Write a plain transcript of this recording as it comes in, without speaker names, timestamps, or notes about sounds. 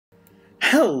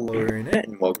Hello Internet,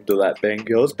 and welcome to That Bang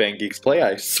Goes Bang Geeks Play.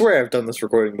 I swear I've done this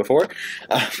recording before.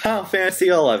 Final Fantasy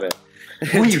 11.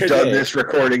 We've done this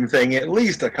recording thing at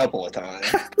least a couple of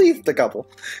times. At least a couple.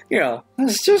 You know,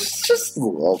 it's just a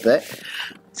little bit.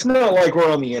 It's not like we're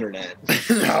on the internet.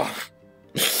 No.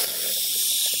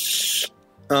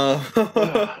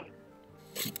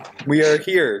 We are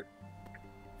here.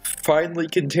 Finally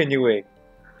continuing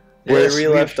where we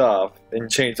left off in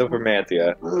Chains of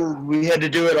Romantia. We had to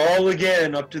do it all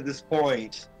again up to this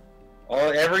point. All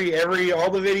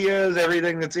the videos,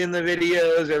 everything that's in the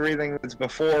videos, everything that's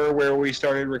before where we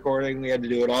started recording, we had to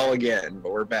do it all again,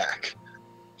 but we're back.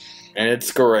 And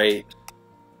it's great.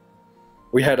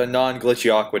 We had a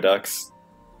non-glitchy aqueducts.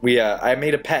 I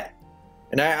made a pet.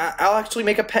 And I'll actually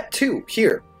make a pet too,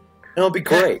 here. And it'll be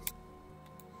great.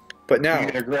 But now... You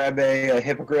gonna grab a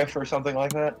hippogriff or something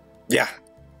like that? Yeah.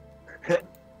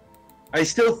 I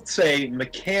still say,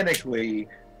 mechanically,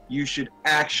 you should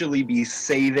actually be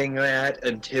saving that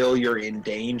until you're in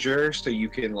danger, so you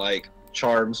can, like,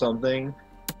 charm something.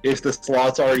 If the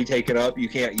slot's already taken up, you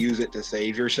can't use it to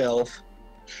save yourself.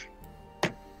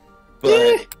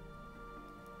 But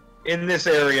in this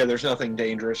area, there's nothing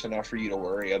dangerous enough for you to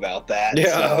worry about that.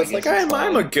 Yeah, so I was like,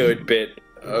 I'm a good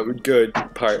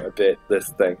part of it, this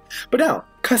thing. But now,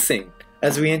 cussing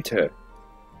as we enter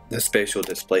the spatial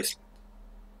displacement.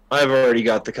 I've already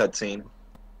got the cutscene.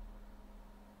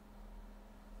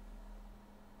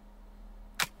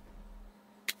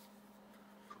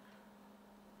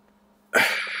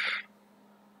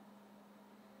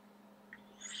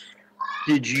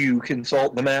 Did you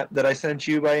consult the map that I sent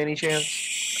you by any chance?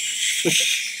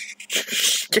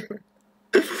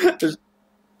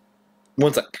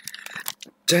 One sec.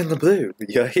 Dan the Blue,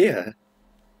 you're here.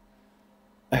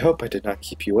 I hope I did not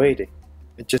keep you waiting.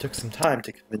 It just took some time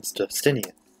to convince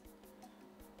Justinian.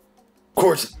 Of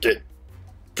course it did.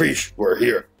 Priest, we're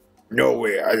here. No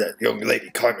way I let young lady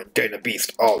Carmen gain a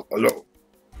beast all alone.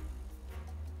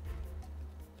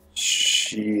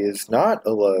 She is not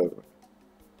alone.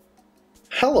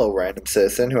 Hello, random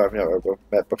citizen who I've never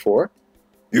met before.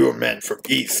 You're men from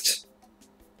East.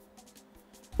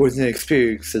 With an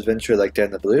experienced adventurer like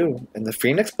Dan the Blue, and the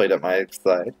Phoenix played at my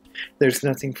side, there's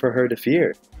nothing for her to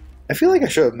fear. I feel like I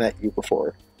should have met you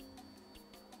before.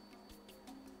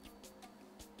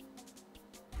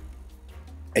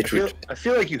 I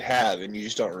feel like you have, and you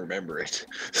just don't remember it.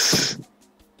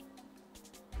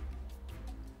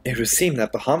 It would seem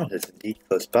that Bahamut is indeed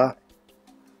close by.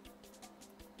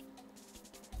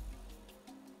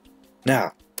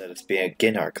 Now, let us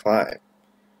begin our climb.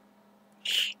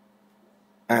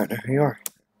 I don't know who you are.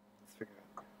 Let's figure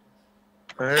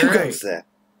out. Who goes there?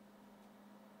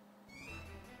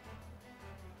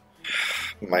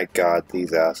 Oh my god,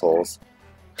 these assholes.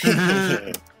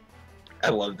 I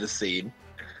love this scene.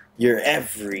 Your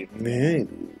every move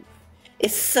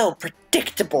is so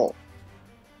predictable.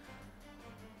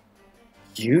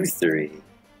 You three.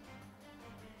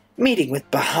 Meeting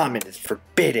with Bahamut is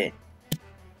forbidden.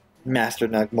 Master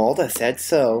Nugmalda said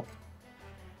so.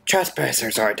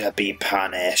 Trespassers are to be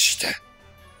punished.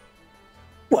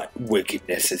 What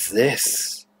wickedness is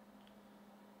this?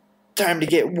 Time to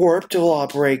get warped,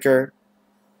 Lawbreaker.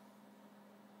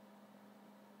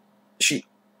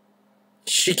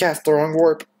 She cast the wrong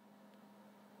warp.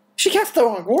 She cast the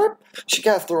wrong warp? She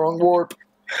cast the wrong warp.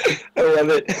 I love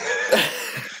it.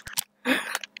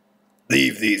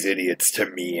 Leave these idiots to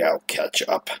me, I'll catch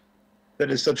up.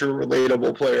 That is such a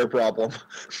relatable player problem.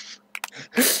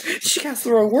 She cast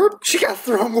the wrong warp? She cast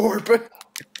the wrong warp.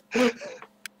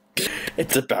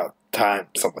 It's about time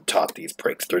someone taught these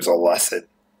pranksters a lesson.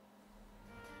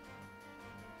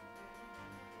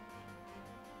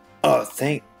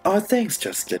 Thanks,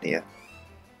 Justinia.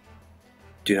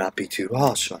 Do not be too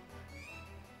harsh on me.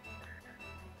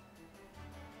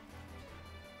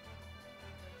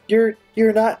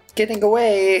 You're not getting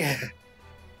away.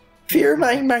 Fear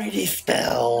my mighty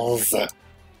spells.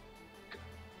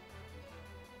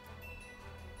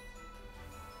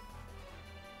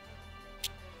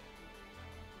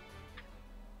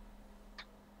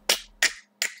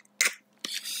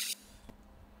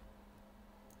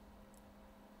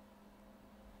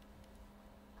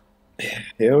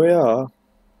 Here we are.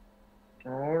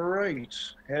 Alright.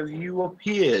 Have you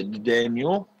appeared,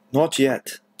 Daniel? Not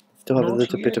yet. Still have a Not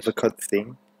little bit yet. of a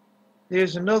cutscene.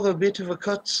 There's another bit of a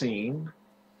cutscene.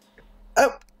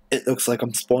 Oh, it looks like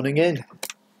I'm spawning in.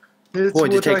 That's Boy,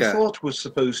 what I thought was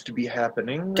supposed to be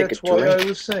happening. Take a That's what I drink.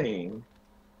 was saying.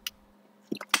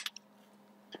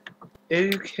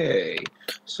 Okay,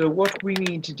 so what we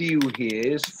need to do here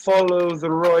is follow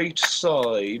the right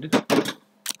side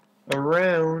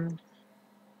around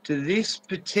to this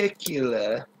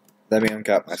particular Let me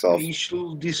uncap myself.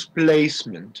 spatial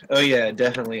displacement. Oh yeah,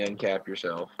 definitely uncap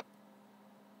yourself.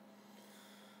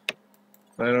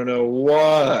 I don't know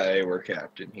why we're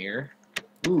capped in here.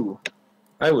 Ooh,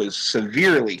 I was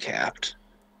severely capped.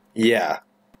 Yeah.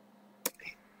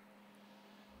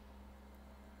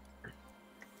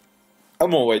 I'm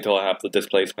gonna wait till I have the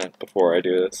displacement before I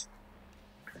do this.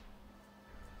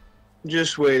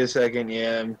 Just wait a second.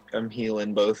 Yeah, I'm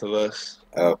healing both of us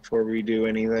before we do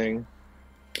anything.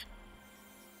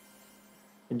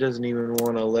 It doesn't even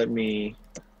want to let me.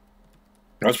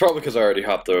 That's probably because I already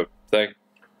hopped the thing.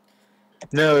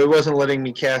 No, it wasn't letting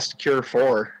me cast Cure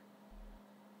 4.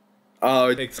 Oh,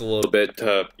 it takes a little bit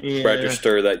to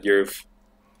register that you've...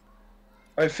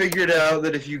 I figured out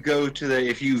that if you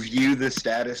view the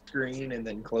status screen and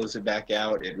then close it back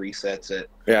out, it resets it.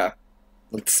 Yeah.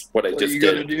 That's what I just did.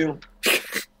 What are you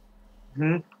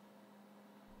gonna do?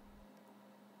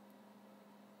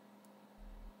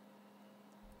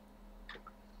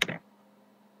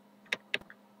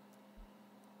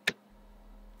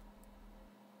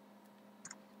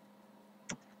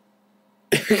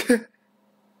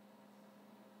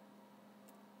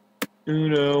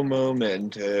 Uno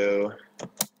momento.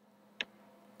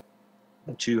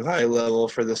 Too high level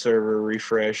for the server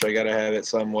refresh. I gotta have it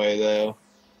some way though.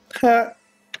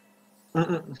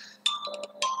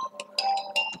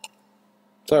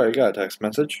 Sorry, I got a text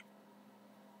message.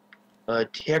 A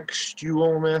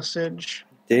textual message?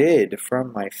 Did,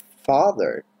 from my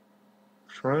father.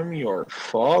 From your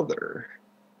father?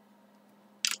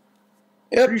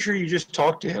 Yep. Pretty sure you just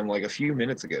talked to him like a few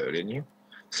minutes ago, didn't you?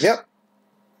 Yep.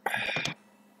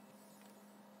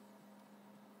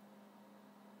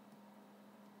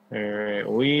 Alright,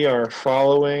 we are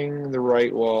following the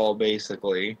right wall,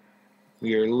 basically.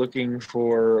 We are looking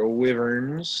for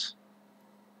wyverns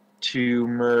to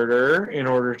murder in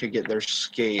order to get their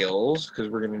scales, because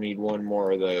we're going to need one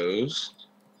more of those.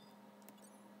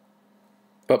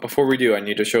 But before we do, I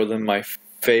need to show them my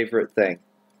favorite thing.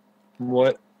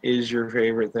 What is your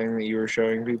favorite thing that you were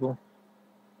showing people?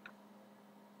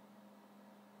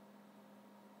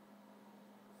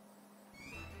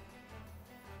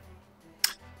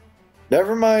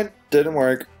 Never mind, didn't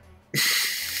work.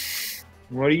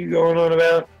 What are you going on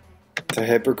about? The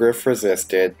hippogriff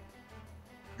resisted.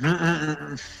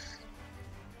 But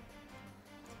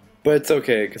it's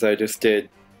okay, because I just did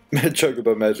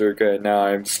Chocobo Magica, and now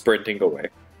I'm sprinting away.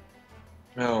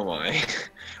 Oh my.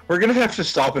 We're gonna have to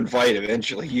stop and fight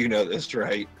eventually, you know this,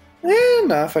 right?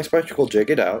 Enough, I spectacle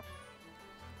jig it out.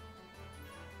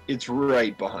 It's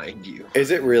right behind you.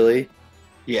 Is it really?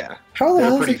 Yeah. How the They're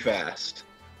hell pretty is it? fast.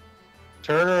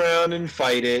 Turn around and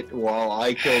fight it while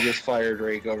I kill this fire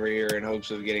drake over here in hopes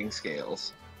of getting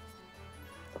scales.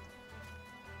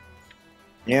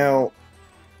 You know...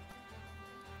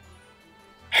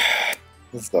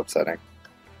 This is upsetting.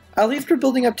 At least we're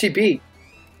building up TP.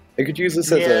 I could use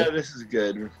this as a this is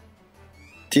good.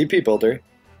 TP builder.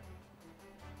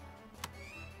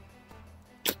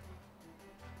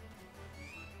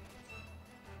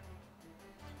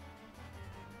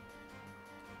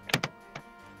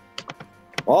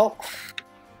 Well,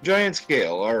 Giant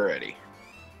scale already.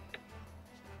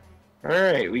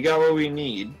 Alright, we got what we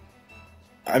need.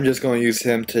 I'm just going to use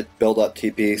him to build up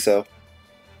TP, so...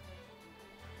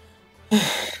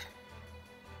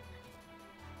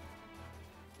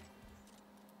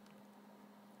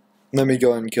 Let me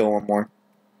go and kill one more.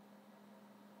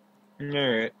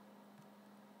 Alright.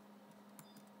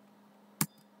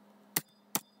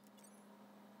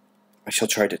 I shall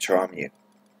try to charm you.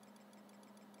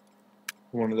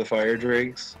 One of the fire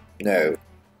drakes? No,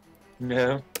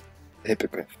 No. the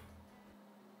hippogriff.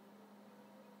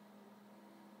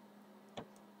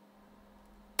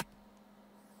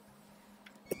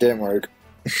 It didn't work.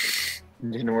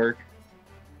 Didn't work.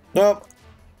 Nope.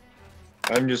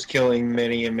 I'm just killing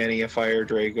many and many a fire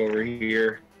drake over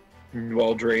here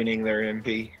while draining their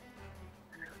MP.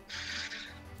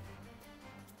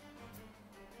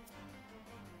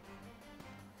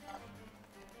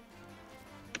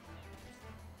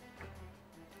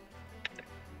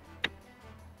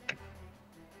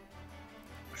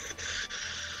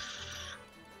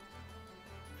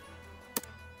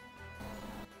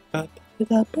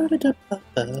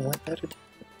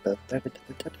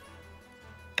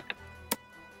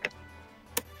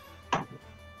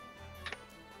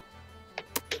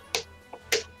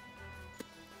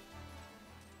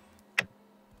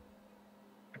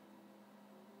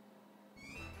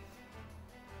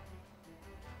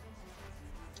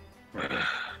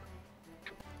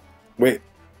 Wait.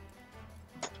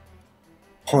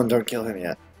 Hold on, don't kill him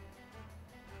yet.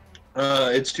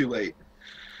 It's too late.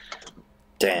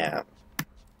 Damn.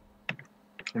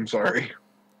 I'm sorry.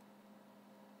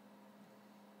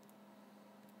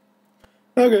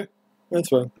 Okay, that's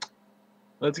fine.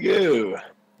 Let's go.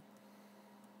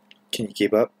 Can you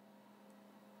keep up?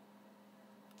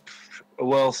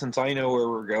 Well, since I know where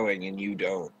we're going and you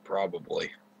don't, probably.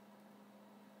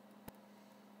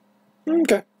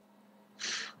 Okay.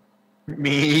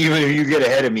 Even if you get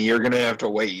ahead of me, you're gonna have to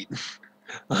wait.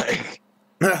 Like,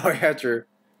 Oh, yeah, true.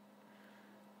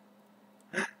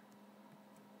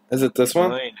 Is it this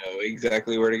one? I know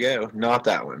exactly where to go. Not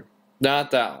that one.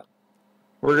 Not that one.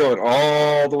 We're going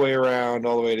all the way around,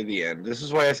 all the way to the end. This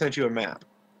is why I sent you a map.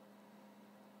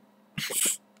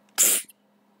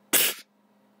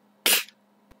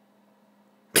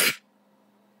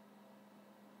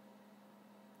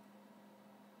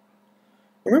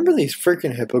 Remember these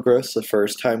freaking hippogriffs the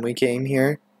first time we came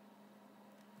here?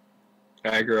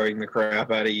 Aggroing the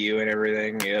crap out of you and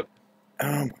everything. Yep.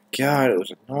 Oh my god, it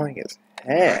was annoying as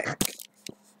heck.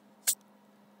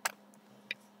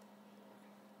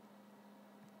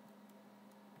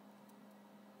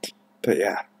 But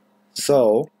yeah,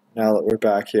 so now that we're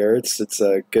back here, it's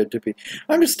good to be.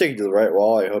 I'm just sticking to the right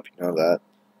wall. I hope you know that.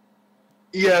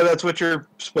 Yeah, that's what you're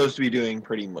supposed to be doing,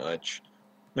 pretty much.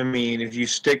 I mean, if you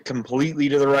stick completely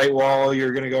to the right wall,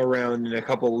 you're going to go around in a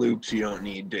couple loops you don't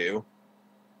need to.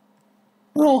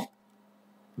 Well,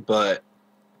 But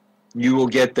you will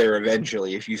get there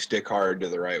eventually if you stick hard to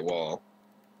the right wall.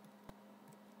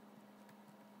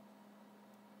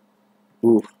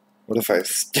 ooh, what if I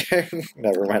stick?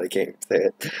 Never mind, I can't even say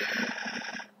it.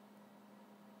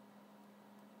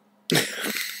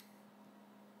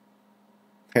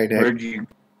 Hey, Nick.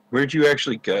 Where'd you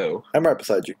actually go? I'm right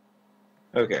beside you.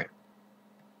 Okay.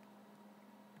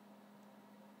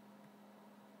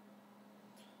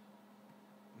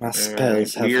 My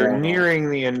spells have We are worn off. nearing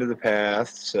the end of the path,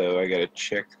 so I gotta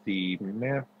check the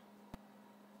map.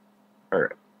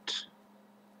 Alright.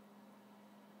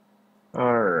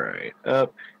 Alright,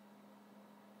 up.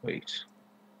 Wait.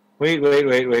 Wait. Wait?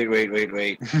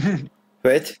 Wait.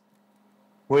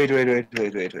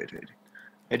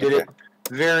 I did it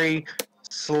very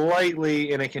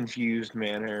slightly in a confused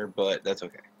manner, but that's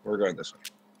okay. We're going this way.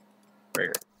 Right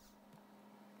here.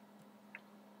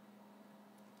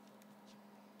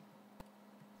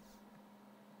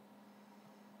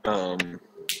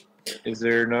 Is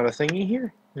there not a thingy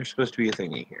here? There's supposed to be a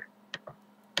thingy here.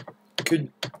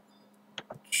 Could.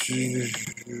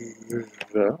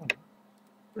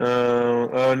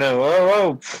 Oh no!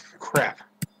 Oh, crap!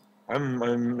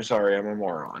 I'm sorry. I'm a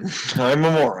moron. I'm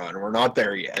a moron. We're not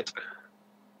there yet.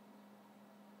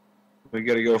 We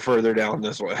got to go further down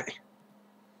this way.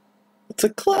 It's a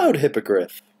cloud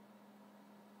hippogriff.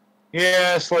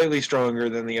 Yeah, slightly stronger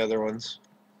than the other ones.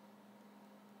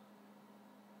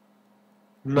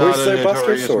 Not Where's a their Buster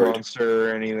notorious Sword?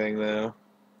 monster or anything, though.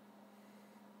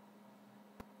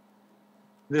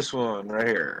 This one right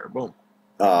here. Boom.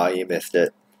 Aw, you missed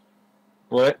it.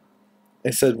 What? I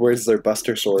said, where's their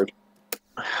Buster Sword?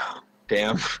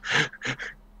 Damn.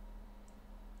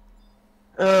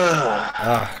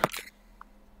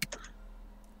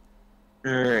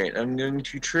 Alright, I'm going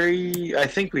to trade... I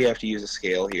think we have to use a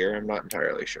scale here. I'm not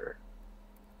entirely sure.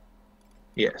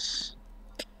 Yes.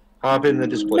 Hop in the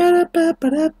display.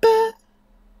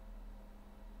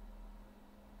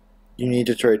 You need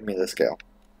to trade me the scale.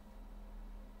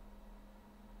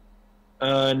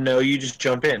 No, you just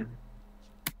jump in.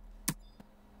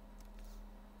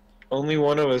 Only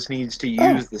one of us needs to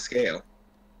use the scale.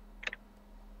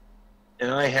 And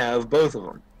I have both of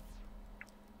them.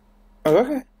 Oh,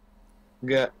 okay.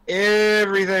 Got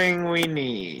everything we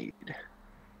need.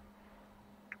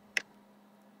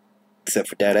 Except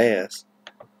for that ass.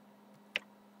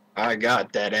 I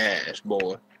got that ass,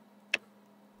 boy.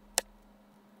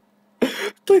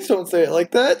 Please don't say it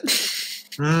like that.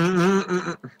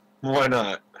 Why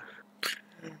not?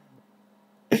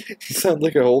 You sound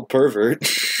like an old pervert.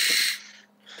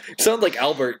 You sound like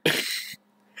Albert.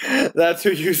 That's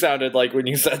who you sounded like when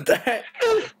you said that.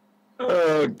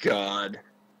 Oh, God.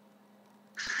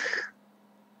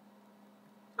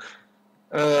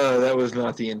 That was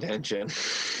not the intention.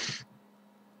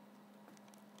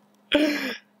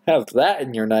 Have that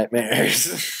in your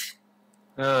nightmares.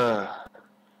 Over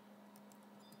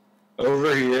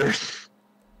here.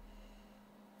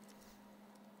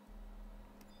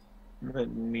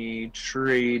 Let me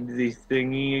trade the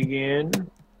thingy again.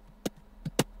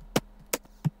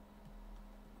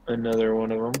 Another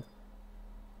one of them.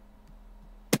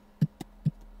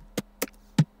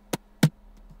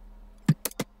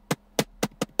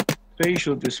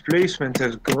 Spatial displacement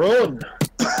has grown.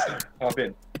 Hop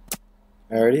in.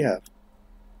 I already have.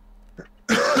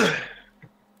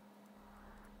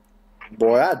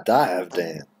 Boy, I dived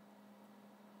in.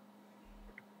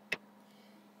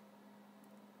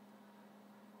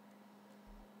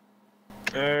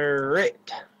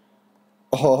 Alright.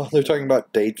 Oh, they're talking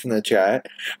about dates in the chat.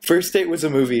 First date was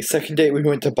a movie. Second date we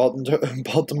went to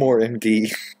Baltimore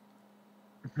MD.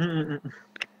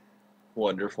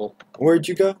 Wonderful. Where'd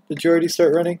you go? Did you already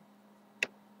start running?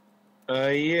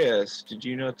 Yes. Did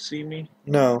you not see me?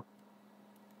 No.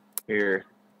 Here.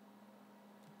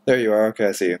 There you are. Okay,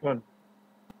 I see you. Come on.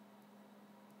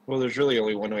 Well, there's really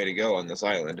only one way to go on this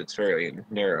island. It's fairly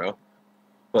narrow.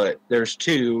 But there's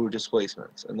 2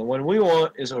 displacements, and the one we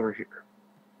want is over here.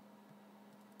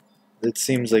 It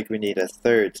seems like we need a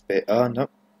third space. Oh, no.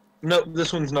 No,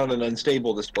 this one's not an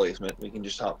unstable displacement. We can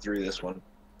just hop through this one.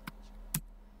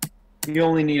 You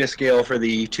only need a scale for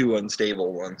the 2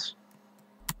 unstable ones.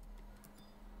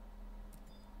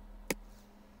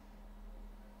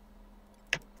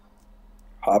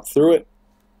 Hop through it.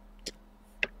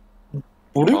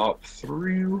 Hop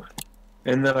through.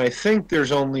 And then I think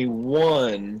there's only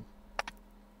one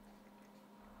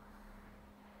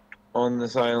on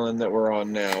this island that we're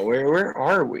on now. Where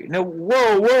are we? No,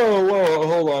 whoa,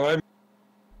 hold on.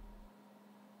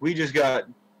 We just got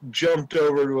jumped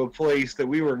over to a place that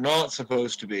we were not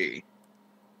supposed to be.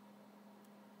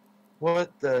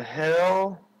 What the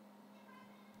hell?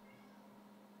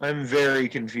 I'm very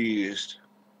confused.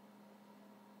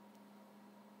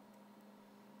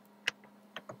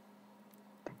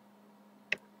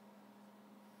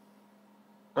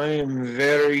 I am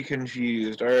very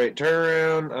confused. Alright, turn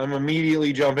around. I'm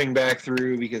immediately jumping back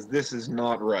through because this is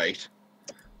not right.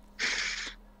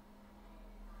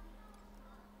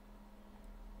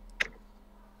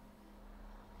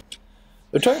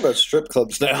 They're talking about strip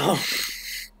clubs now.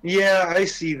 Yeah, I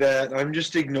see that. I'm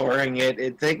just ignoring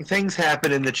it. Things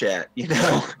happen in the chat, you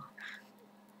know?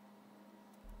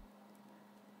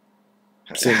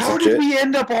 Seems How legit. did we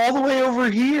end up all the way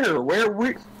over here?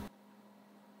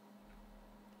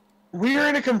 We're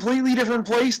in a completely different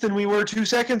place than we were 2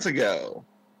 seconds ago.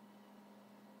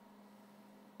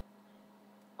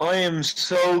 I am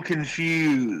so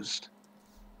confused.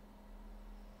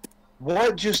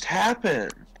 What just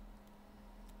happened?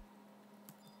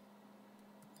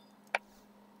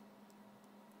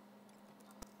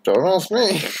 Don't ask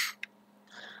me.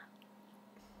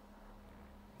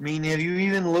 I mean, have you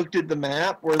even looked at the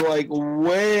map? We're like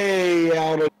way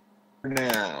out of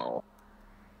now.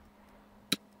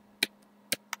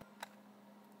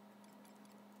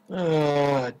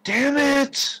 Damn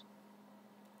it!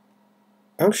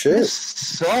 Oh shit. This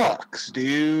sucks,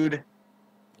 dude.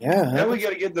 Yeah. Now we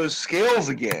gotta get those scales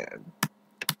again.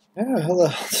 Yeah, how the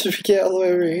hell did we get all the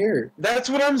way over here? That's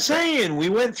what I'm saying. We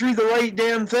went through the right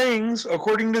damn things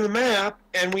according to the map,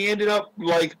 and we ended up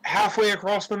like halfway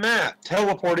across the map,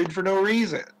 teleported for no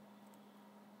reason.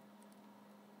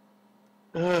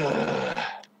 Ugh.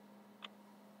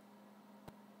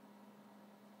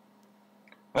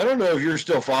 I don't know if you're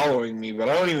still following me, but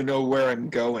I don't even know where I'm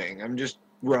going. I'm just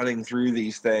running through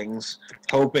these things,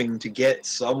 hoping to get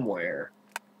somewhere.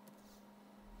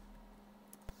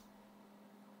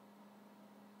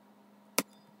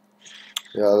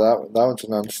 Yeah, that one's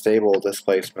an unstable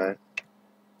displacement.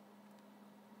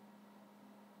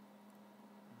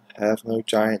 Have no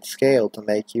giant scale to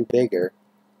make you bigger.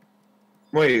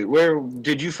 Wait, where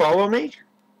did you follow me?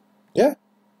 Yeah.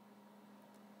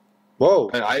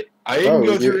 Whoa. I didn't Oh,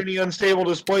 go through any unstable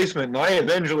displacement, and I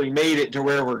eventually made it to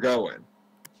where we're going.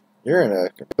 You're in a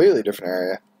completely different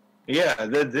area. Yeah,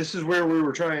 this is where we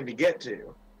were trying to get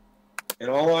to. And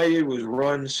all I did was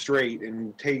run straight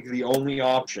and take the only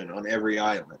option on every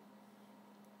island.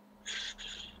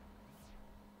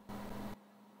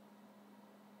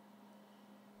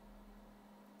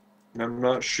 I'm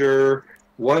not sure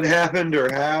what happened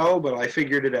or how, but I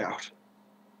figured it out.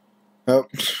 Oh.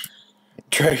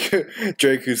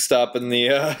 Drake who's stopping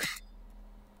the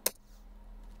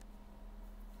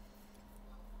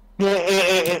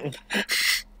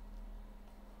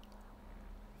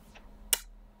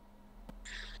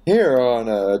Here on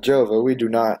Jova, we do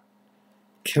not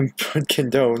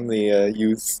condone the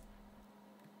use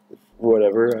of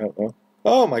whatever, I don't know.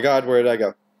 Oh my god, where did I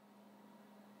go?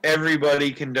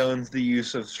 Everybody condones the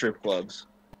use of strip clubs.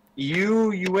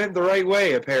 You went the right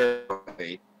way,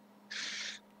 apparently.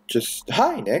 Just,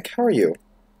 hi Nick, how are you?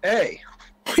 Hey,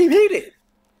 We made it!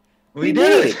 we made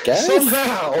did it, guys.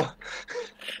 somehow.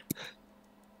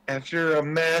 After a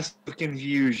mass of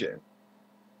confusion.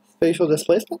 Spatial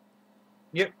displacement?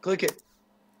 Yep, click it.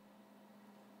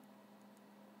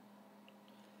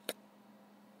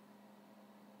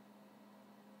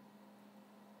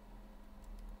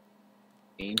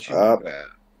 Ancient Up.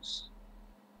 vows.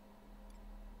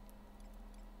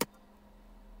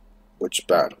 Which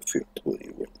battlefield will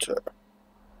you enter?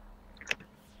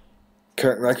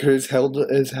 Current record is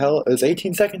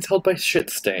 18 seconds held by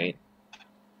Shitstain.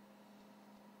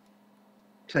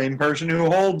 Same person who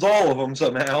holds all of them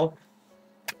somehow.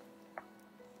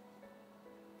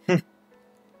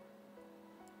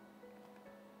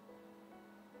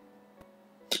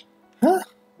 Huh?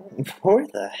 Where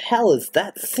the hell is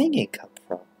that singing come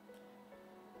from?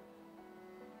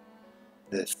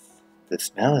 This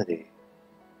melody.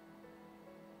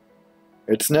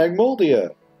 It's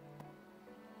Nagmoldia.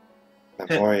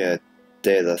 Memoria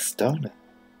de la Stona.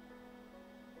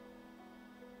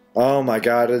 Oh my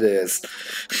god, it is.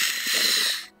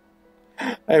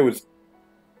 I was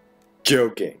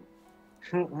joking.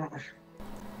 We're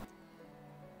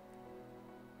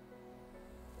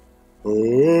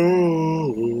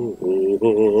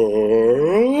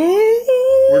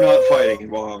not fighting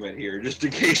Bahamut here, just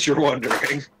in case you're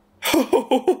wondering.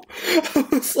 I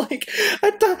was like,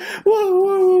 I thought,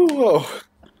 whoa.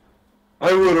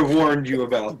 I would have warned you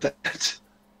about that.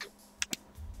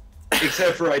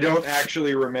 Except for I don't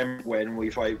actually remember when we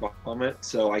fight Bahamut,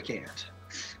 so I can't.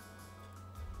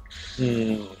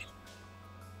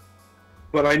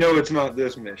 But I know it's not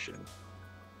this mission.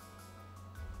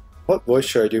 What voice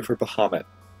should I do for Bahamut?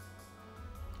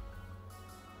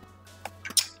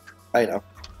 I know.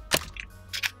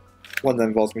 One that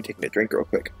involves me taking a drink real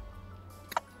quick.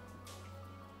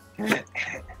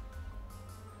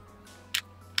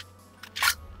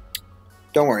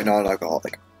 Don't worry, not an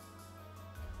alcoholic.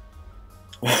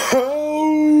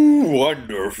 How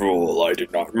wonderful! I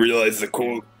did not realize the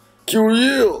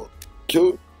Coolio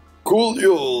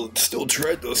still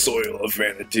tread the soil of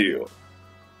Vanadil.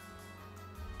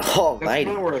 Almighty.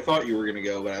 That's not where I thought you were going to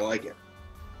go, but I like it.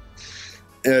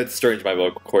 It's strange my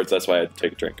vocal cords, that's why I had to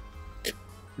take a drink.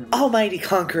 Almighty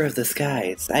conqueror of the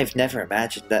skies, I've never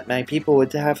imagined that my people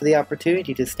would have the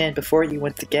opportunity to stand before you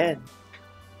once again.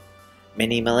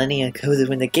 Many millennia ago,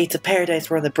 when the gates of paradise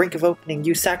were on the brink of opening,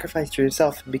 you sacrificed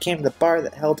yourself and became the bar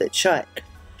that held it shut.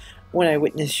 When I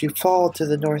witnessed you fall to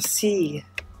the North Sea.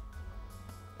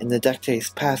 In the decades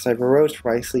past, I've arose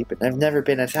from my sleep, and I've never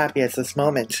been as happy as this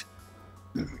moment.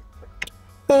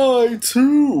 I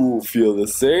too feel the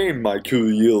same, my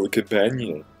Coolio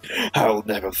companion. I'll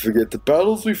never forget the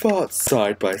battles we fought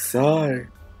side by side.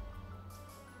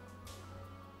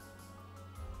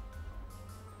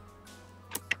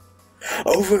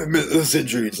 Over the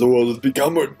centuries, the world has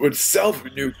become itself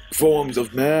new forms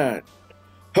of man.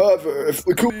 However, if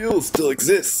the Coolio still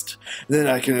exist, then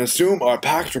I can assume our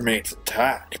pact remains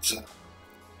intact.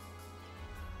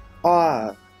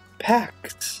 Ah,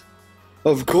 pact.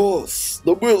 Of course,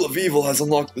 the will of evil has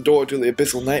unlocked the door to the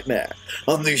abyssal nightmare,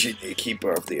 unleashing the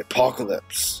Keeper of the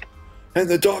Apocalypse. And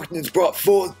the darkness brought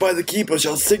forth by the Keeper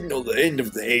shall signal the end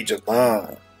of the Age of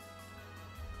Man.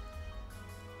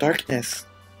 Darkness.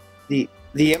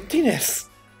 The emptiness.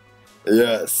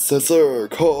 Yes, sir,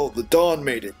 called the Dawn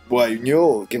Maiden,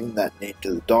 Wainyo, giving that name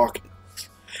to the darkness.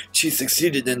 She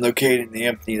succeeded in locating the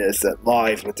emptiness that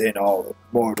lies within all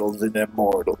mortals and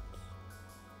immortals.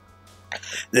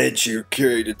 Then she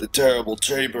created the terrible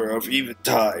chamber of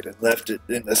Eventide and left it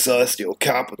in the celestial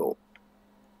capital.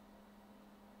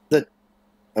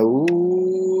 Oh,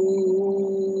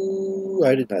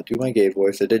 I did not do my gay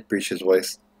voice. I did Breach's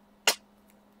voice.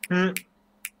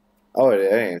 Oh, I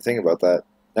didn't even think about that.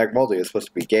 Nagmoldia is supposed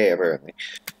to be gay, apparently.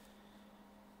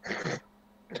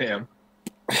 Damn.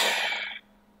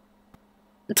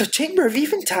 It's a chamber of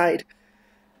Eventide.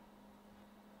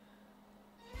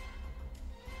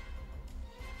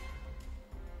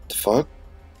 The fuck?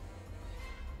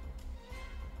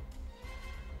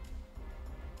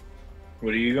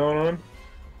 What are you going on?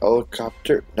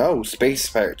 Helicopter? No, space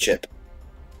fire chip.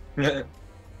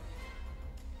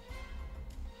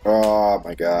 Oh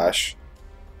my gosh.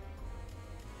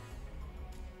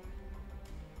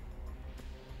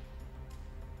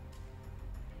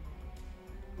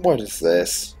 What is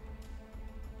this?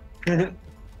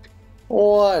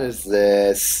 What is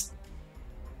this?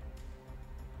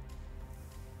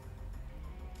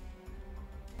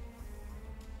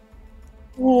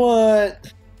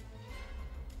 What?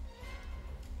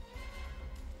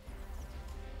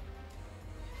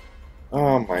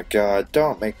 Oh my god,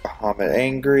 don't make Bahamut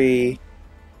angry.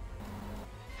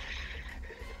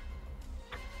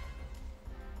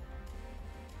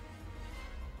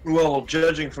 Well,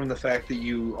 judging from the fact that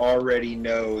you already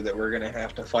know that we're going to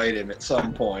have to fight him at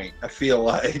some point, I feel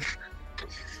like...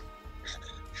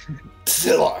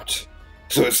 Zillart!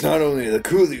 So it's not only the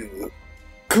Kulu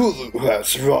who has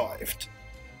survived.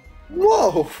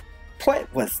 Whoa!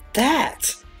 What was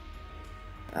that?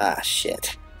 Ah,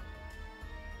 shit.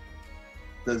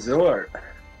 The Zord.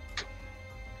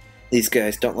 These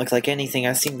guys don't look like anything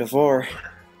I've seen before.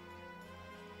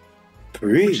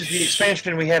 Which is the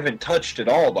expansion we haven't touched at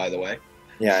all, by the way.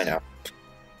 Yeah, I know.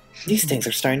 These things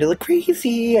are starting to look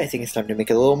crazy. I think it's time to make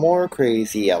it a little more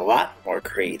crazy. A lot more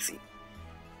crazy.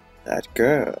 That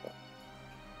girl.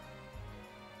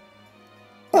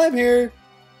 I'm here.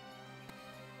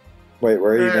 Wait,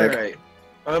 where are you, Nick? Alright.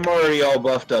 I'm already all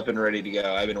buffed up and ready to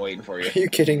go. I've been waiting for you. Are you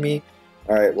kidding me?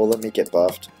 Alright, well, let me get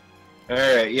buffed.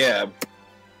 Alright, yeah.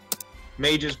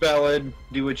 Mage's Ballad,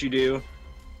 do what you do.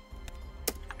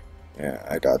 Yeah,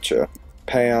 I gotcha.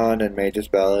 Payon and Mage's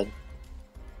Ballad.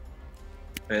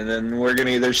 And then we're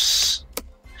gonna either...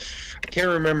 I can't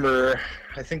remember.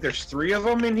 I think there's 3 of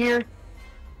them in here?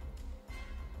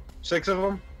 6 of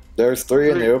them? There's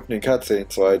 3 in the opening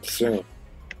cutscene, so I'd assume.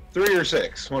 3 or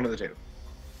 6, one of the 2.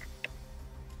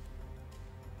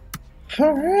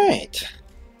 Alright.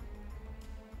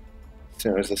 As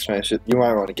soon as this finishes, you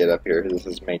might want to get up here. This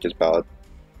is Mage's Ballad.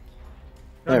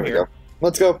 There I'm we here. go.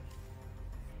 Let's go.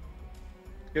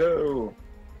 Go.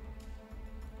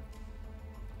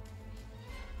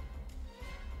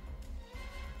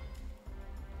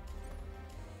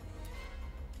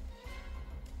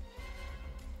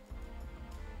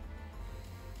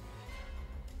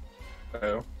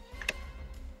 Oh.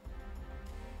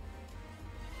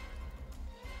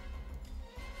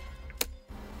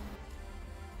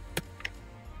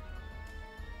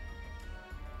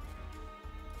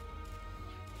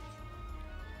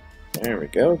 There we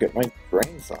go. Get my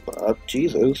brains up.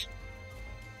 Jesus.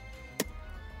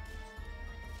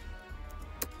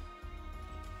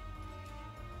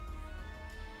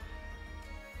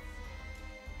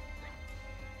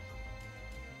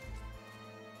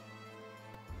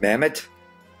 Mammoth?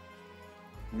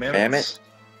 Mammoths.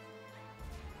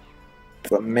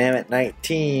 From Mammoth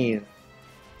 19.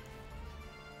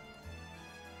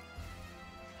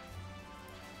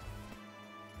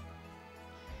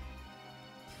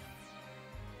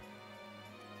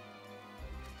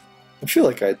 I feel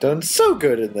like I've done so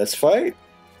good in this fight.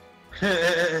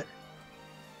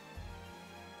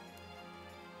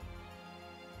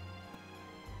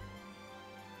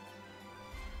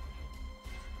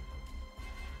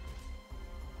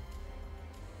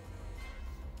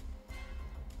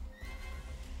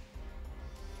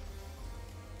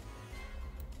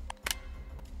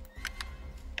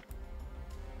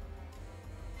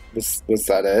 Was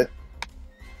that it?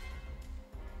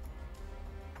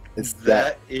 Is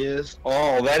That is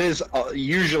all. That is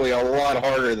usually a lot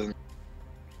harder than.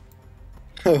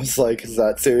 I was like, is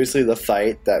that seriously the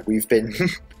fight that we've been...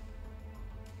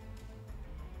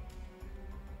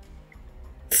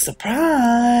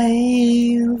 Surprise!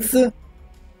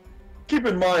 Keep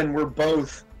in mind, we're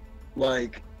both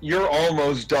like you're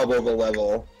almost double the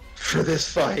level for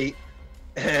this fight,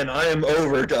 and I am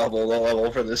over double the level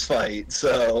for this fight.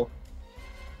 So.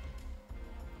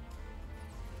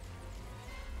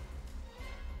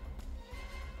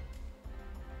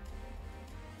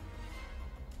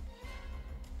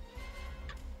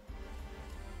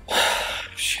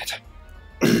 Shit.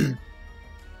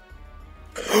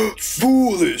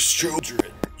 Foolish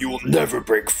children, you will never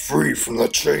break free from the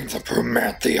chains of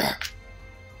Promanthea.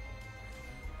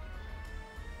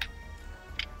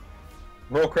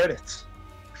 Roll credits.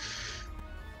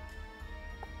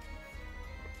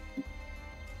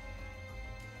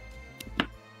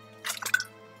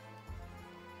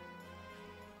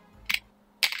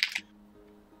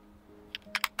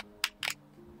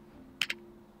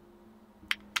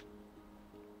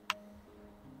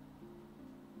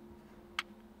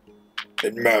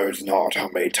 It matters not how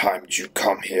many times you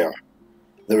come here.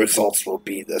 The results will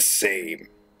be the same.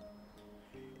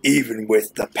 Even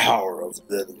with the power of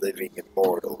the living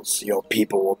immortals, your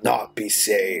people will not be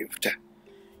saved.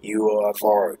 You have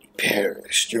already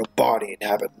perished. Your body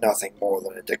inhabit nothing more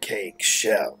than a decaying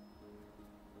shell.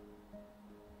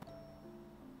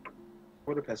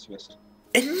 What a pessimist.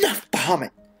 Enough,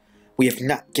 Bahamut! We have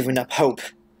not given up hope.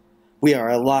 We are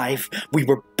alive. We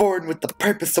were born with the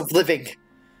purpose of living.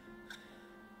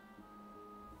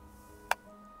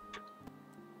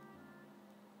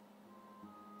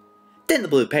 Then the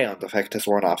blue payout effect has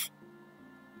worn off.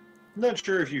 I'm not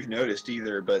sure if you've noticed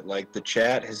either, but like the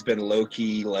chat has been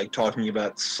low-key like talking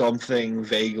about something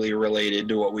vaguely related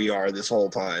to what we are this whole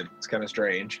time. It's kind of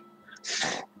strange.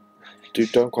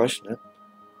 Dude, don't question it.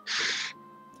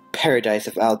 Paradise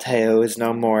of Alteo is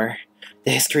no more.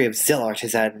 The history of Zillart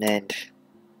is at an end.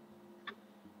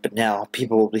 But now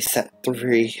people will be set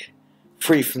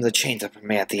free from the chains of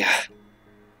Promanthea.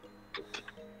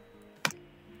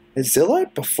 Is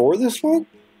Zillart before this one?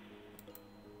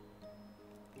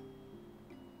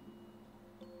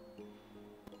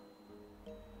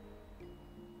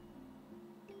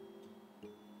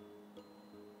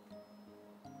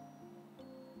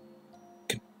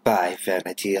 Goodbye,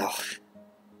 Vanadil.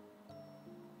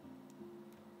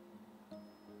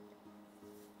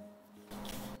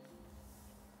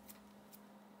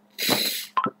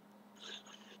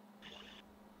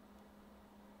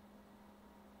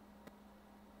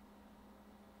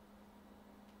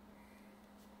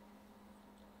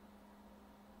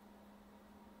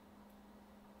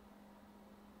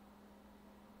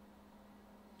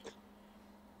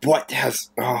 What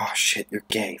has... Oh, shit, you're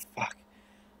gay. Fuck.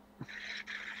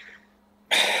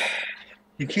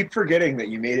 You keep forgetting that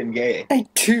you made him gay. I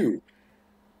do.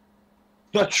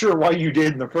 Not sure why you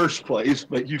did in the first place,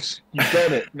 but you've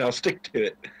done it. Now stick to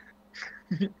it.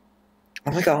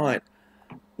 Oh my god.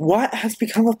 What has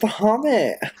become of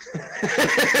Bahamut?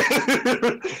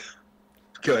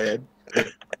 Go ahead.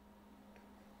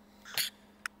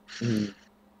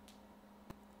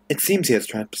 It seems he has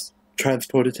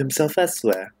transported himself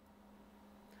elsewhere.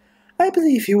 I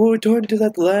believe he will return to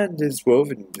that land is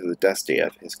woven into the destiny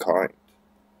of his kind.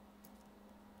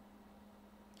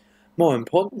 More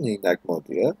importantly,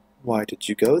 Nagmodia, why did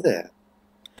you go there?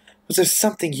 Was there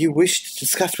something you wished to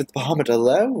discuss with Bahamut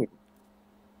alone?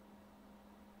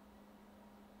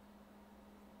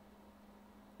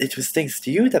 It was thanks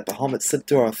to you that Bahamut slipped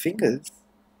through our fingers.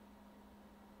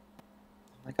 Oh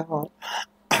my god.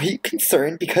 Are you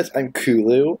concerned because I'm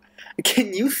Kulu?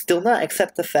 Can you still not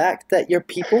accept the fact that your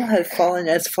people have fallen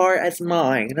as far as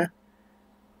mine?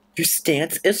 Your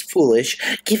stance is foolish,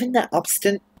 given that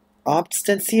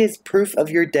obstinacy is proof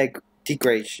of your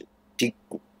degradation.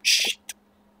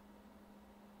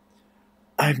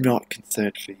 I'm not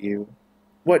concerned for you.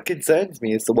 What concerns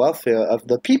me is the welfare of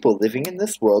the people living in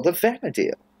this world of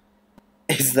Vanadil.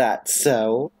 Is that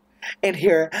so? And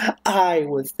here I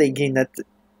was thinking that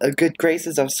the good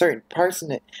graces of certain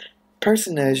personage was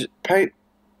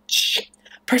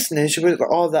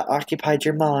all that occupied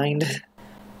your mind.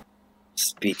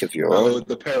 Speak of your own. Oh,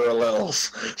 the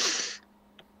parallels.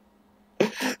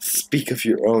 Speak of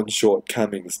your own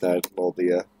shortcomings,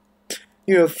 Nagmodia.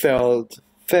 You have failed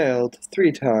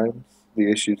 3 times.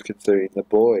 The issues concerning the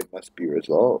boy must be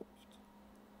resolved.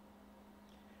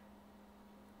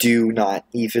 Do not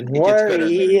even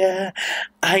worry.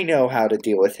 I know how to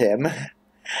deal with him.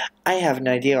 I have an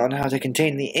idea on how to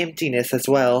contain the emptiness as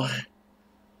well.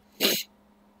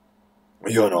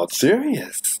 You're not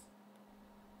serious.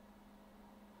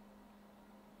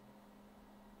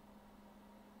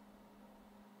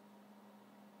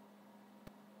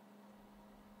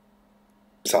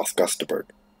 South Gustaberg.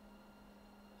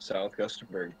 South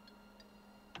Gustaberg.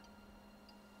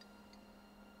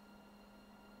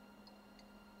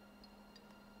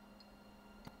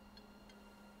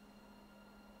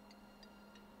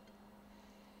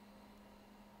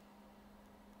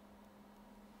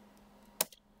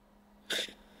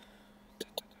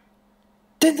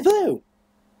 Den the Blue!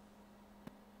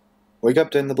 Wake up,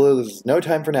 Den the Blue. This is no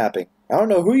time for napping. I don't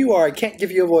know who you are. I can't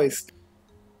give you a voice.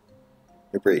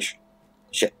 You're British.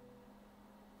 Shit.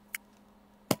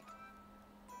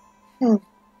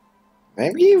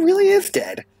 Maybe he really is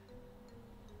dead.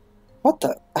 What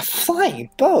the? A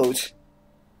flying boat?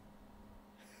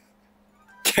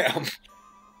 Damn.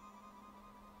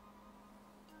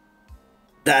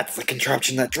 That's the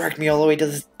contraption that dragged me all the way to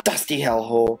this dusty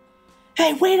hellhole.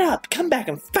 Hey, wait up! Come back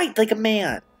and fight like a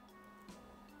man!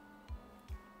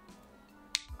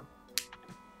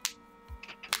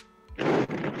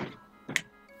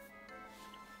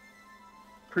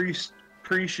 Priest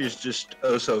is just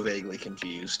oh so vaguely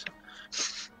confused.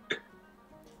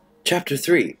 Chapter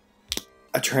 3.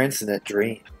 A Transcendent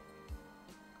Dream.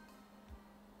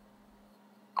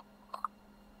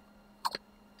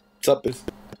 What's up, bitch?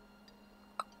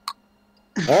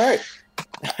 Alright.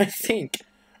 I think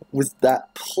with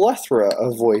that plethora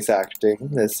of voice acting,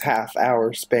 this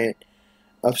half-hour span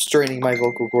of straining my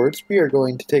vocal cords, we are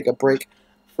going to take a break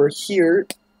for here,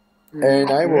 and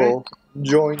I will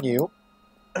join you.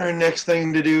 Our next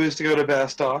thing to do is to go to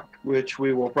Bastok, which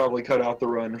we will probably cut out the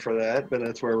run for that, but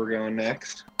that's where we're going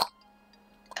next.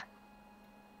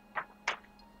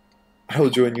 I will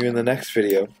join you in the next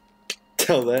video.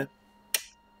 Till then,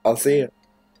 I'll see you.